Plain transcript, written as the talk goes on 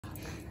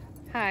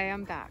Hi,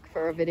 I'm back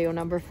for video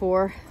number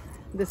 4.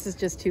 This is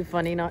just too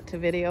funny not to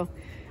video.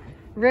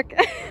 Rick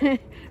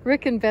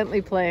and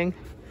Bentley playing.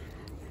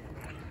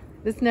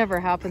 This never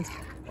happens.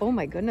 Oh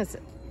my goodness.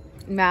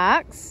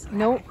 Max,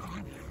 no.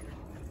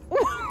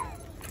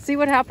 See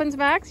what happens,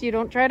 Max? You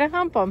don't try to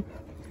hump them.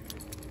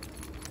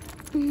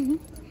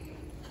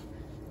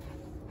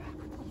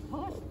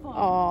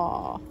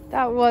 Oh,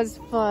 that was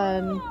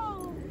fun.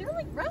 Wow, they're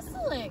like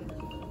wrestling.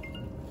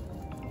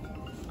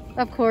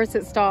 Of course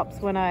it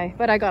stops when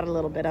but I got a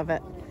little bit of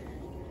it.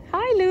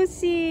 Hi,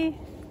 Lucy.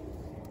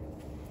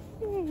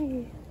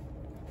 Yay.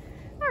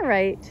 All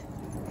right.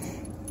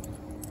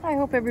 I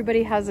hope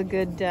everybody has a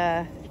good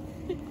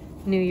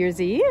New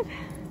Year's Eve.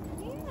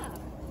 Yeah.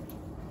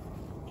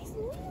 It's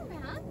New Year,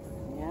 Max.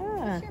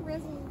 Yeah. What's your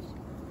resolution?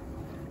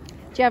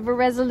 Do you have a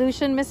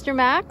resolution, Mr.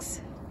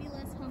 Max? Be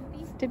less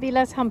humpy. To be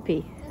less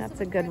humpy. That's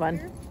a good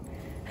one.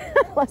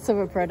 Less of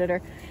a predator.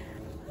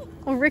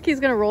 Oh, Ricky's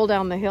gonna roll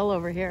down the hill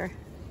over here.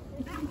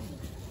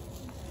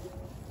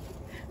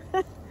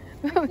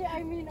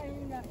 I mean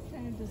that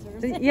kind of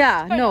deserves it.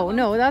 Yeah,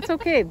 no, that's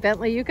okay.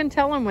 Bentley, you can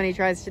tell him when he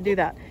tries to do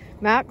that.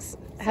 Max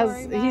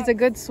he's a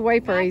good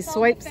swiper. Max, He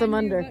swipes them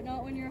under. But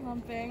not when you're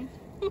humping.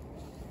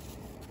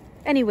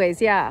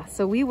 Anyways, yeah,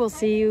 so we will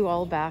see you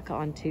all back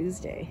on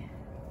Tuesday.